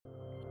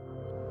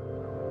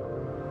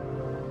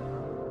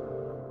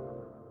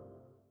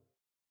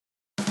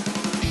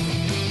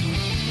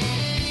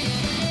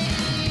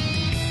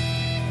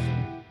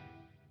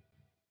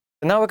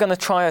Now we're going to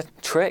try a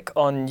trick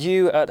on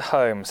you at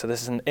home. So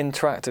this is an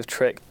interactive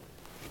trick.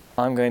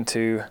 I'm going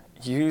to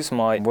use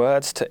my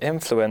words to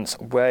influence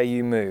where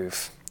you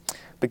move.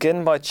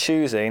 Begin by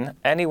choosing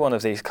any one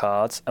of these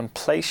cards and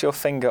place your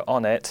finger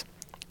on it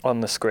on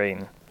the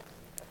screen.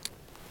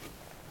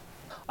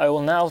 I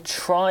will now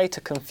try to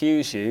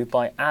confuse you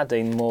by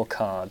adding more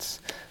cards,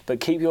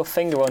 but keep your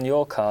finger on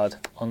your card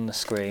on the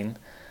screen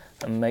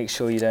and make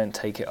sure you don't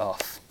take it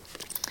off.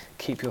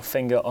 Keep your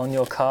finger on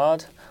your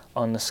card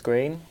on the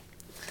screen.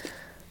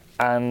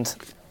 And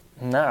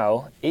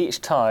now,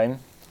 each time,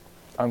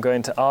 I'm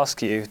going to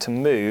ask you to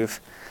move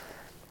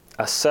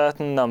a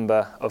certain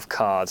number of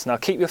cards. Now,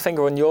 keep your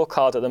finger on your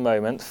card at the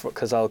moment,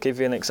 because I'll give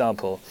you an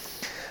example.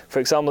 For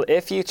example,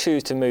 if you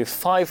choose to move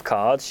 5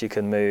 cards, you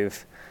can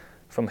move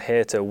from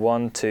here to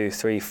 1, 2,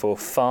 3, 4,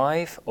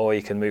 5, or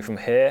you can move from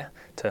here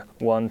to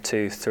 1,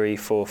 2, 3,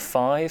 4,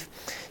 5.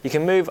 You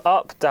can move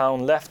up,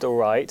 down, left, or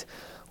right,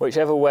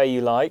 whichever way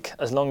you like,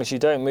 as long as you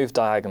don't move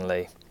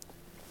diagonally.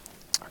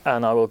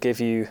 And I will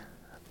give you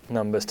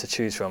numbers to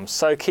choose from.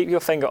 So keep your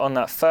finger on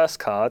that first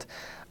card,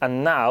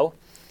 and now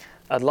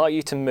I'd like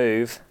you to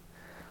move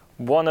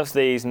one of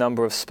these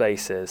number of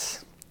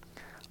spaces,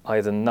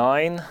 either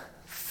 9,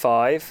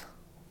 5,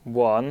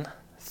 1,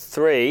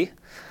 3,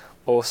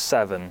 or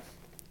 7.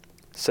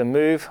 So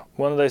move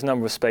one of those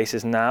number of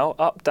spaces now,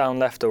 up, down,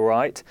 left, or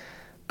right,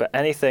 but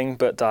anything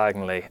but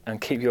diagonally,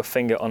 and keep your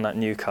finger on that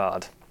new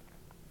card.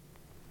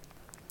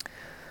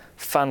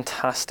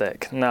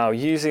 Fantastic. Now,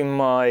 using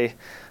my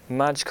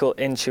magical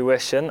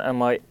intuition and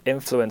my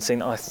influencing,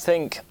 I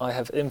think I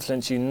have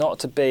influenced you not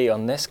to be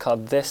on this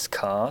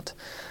card,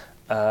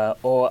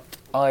 or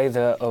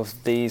either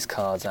of these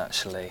cards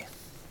actually.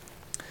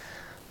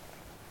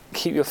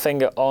 Keep your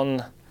finger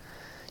on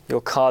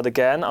your card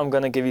again. I'm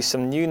going to give you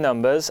some new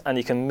numbers, and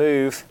you can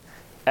move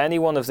any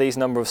one of these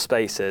number of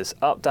spaces,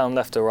 up, down,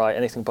 left, or right,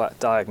 anything but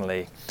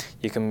diagonally.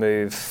 You can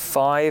move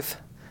 5,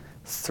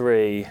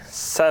 3,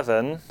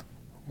 7,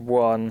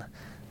 1,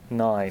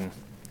 9.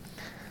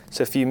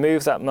 So if you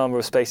move that number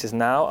of spaces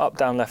now, up,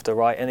 down, left, or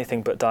right,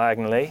 anything but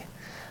diagonally,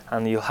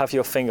 and you'll have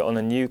your finger on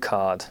a new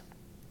card.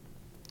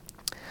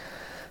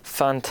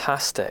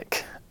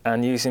 Fantastic.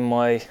 And using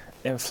my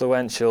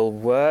influential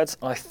words,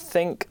 I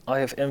think I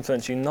have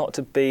influenced you not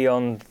to be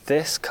on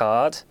this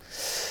card,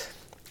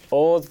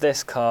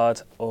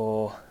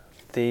 or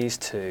these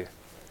two.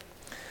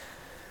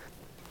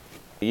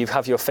 You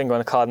have your finger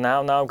on a card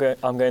now. Now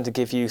I'm going to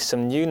give you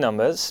some new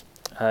numbers.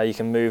 You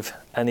can move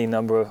any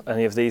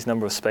of these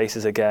number of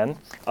spaces again,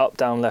 up,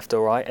 down, left,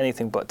 or right,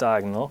 anything but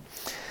diagonal.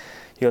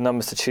 Your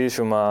numbers to choose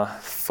from are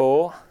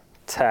 4,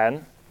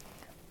 10,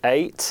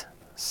 8,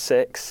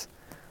 6,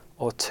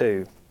 or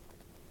 2.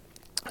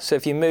 So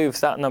if you move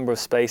that number of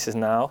spaces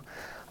now,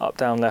 up,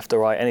 down, left, or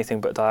right, anything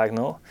but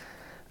diagonal,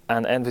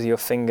 and end with your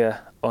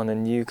finger on a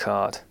new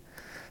card.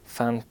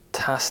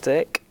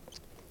 Fantastic.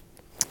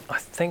 I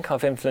think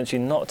I've influenced you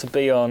not to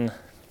be on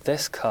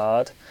this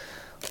card,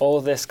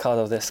 or this card,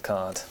 or this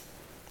card.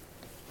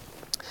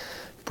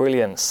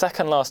 Brilliant.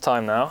 Second last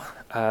time now.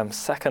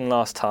 Second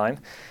last time.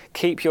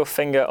 Keep your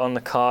finger on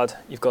the card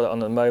you've got it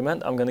on at the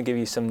moment. I'm going to give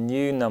you some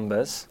new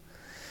numbers.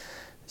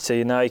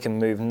 So now you can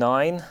move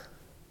 9,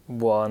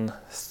 1,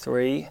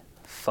 3,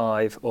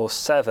 5, or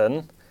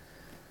 7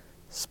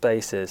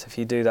 spaces. If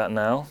you do that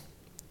now,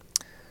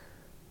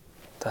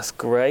 that's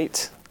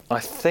great. I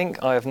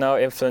think I have now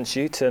influenced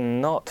you to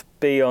not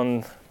be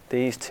on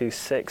these 2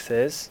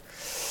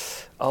 6s.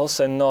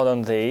 Also not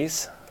on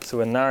these, so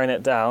we're narrowing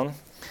it down.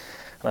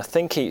 And I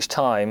think each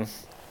time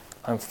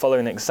I'm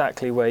following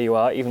exactly where you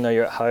are, even though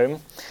you're at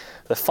home.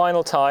 The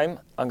final time,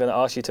 I'm going to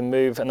ask you to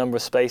move a number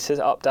of spaces,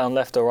 up, down,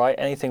 left, or right,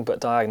 anything but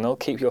diagonal.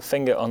 Keep your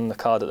finger on the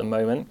card at the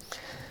moment.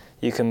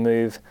 You can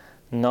move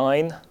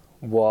 9,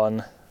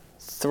 1,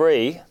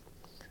 3,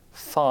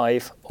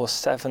 5, or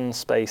 7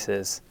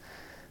 spaces.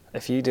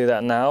 If you do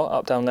that now,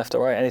 up, down, left,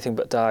 or right, anything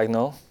but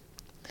diagonal.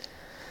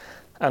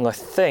 And I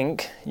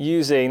think,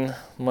 using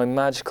my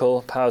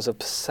magical powers of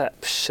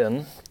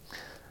perception,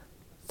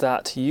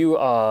 that you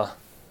are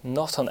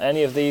not on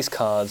any of these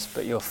cards,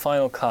 but your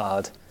final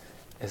card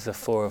is the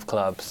 4 of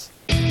clubs.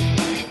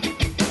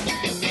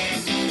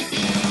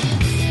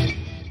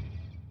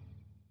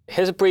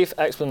 Here's a brief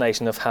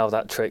explanation of how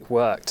that trick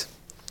worked.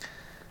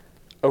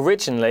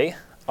 Originally,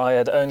 I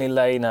had only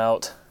laid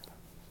out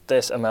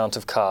this amount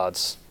of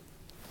cards.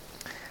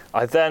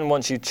 I then,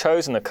 once you'd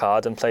chosen a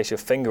card and placed your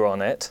finger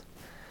on it,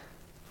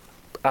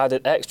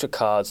 added extra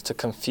cards to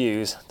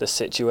confuse the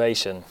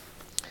situation.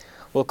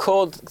 We'll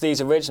call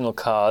these original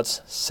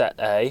cards set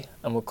A,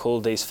 and we'll call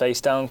these face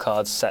down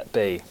cards set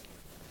B.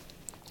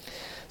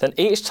 Then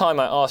each time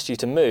I asked you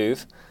to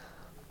move,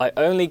 I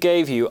only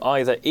gave you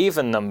either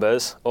even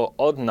numbers or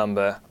odd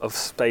number of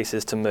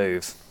spaces to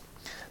move.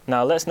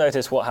 Now let's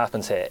notice what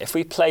happens here. If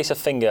we place a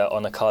finger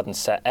on a card in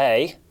set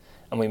A,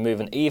 and we move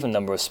an even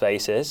number of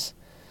spaces,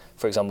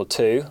 for example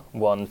 2,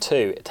 1,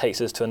 2, it takes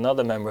us to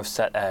another member of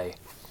set A.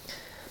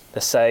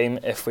 The same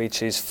if we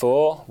choose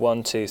 4,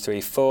 1, 2, 3,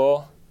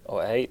 4,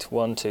 or 8,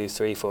 1, 2,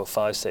 3, 4,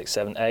 5, 6,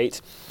 7,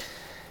 8.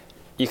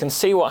 you can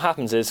see what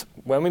happens is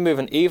when we move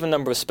an even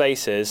number of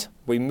spaces,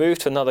 we move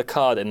to another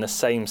card in the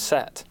same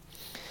set.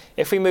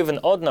 If we move an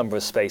odd number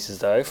of spaces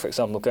though, for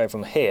example going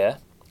from here,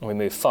 and we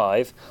move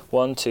 5,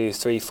 1, 2,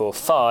 3, 4,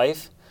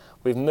 5,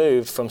 we've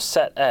moved from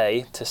set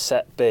A to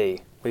set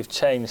B. We've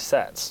changed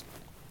sets.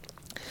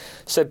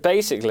 So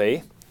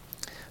basically,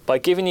 by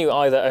giving you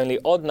either only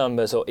odd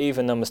numbers or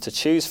even numbers to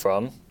choose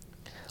from,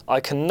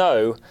 I can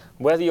know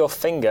whether your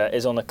finger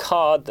is on a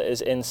card that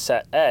is in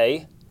set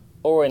A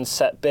or in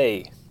set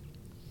B.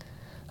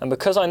 And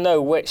because I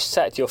know which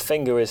set your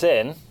finger is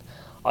in,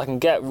 I can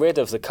get rid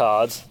of the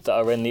cards that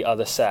are in the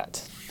other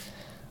set.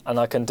 And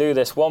I can do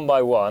this one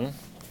by one,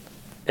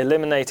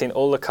 eliminating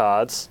all the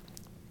cards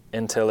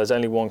until there's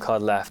only one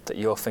card left that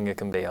your finger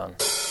can be on.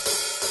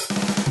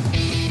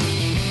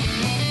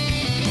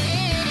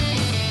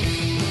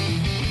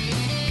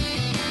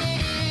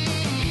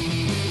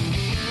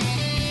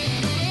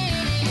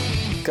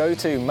 Go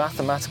to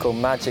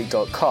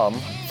mathematicalmagic.com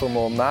for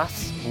more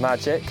maths,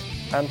 magic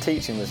and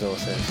teaching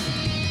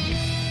resources.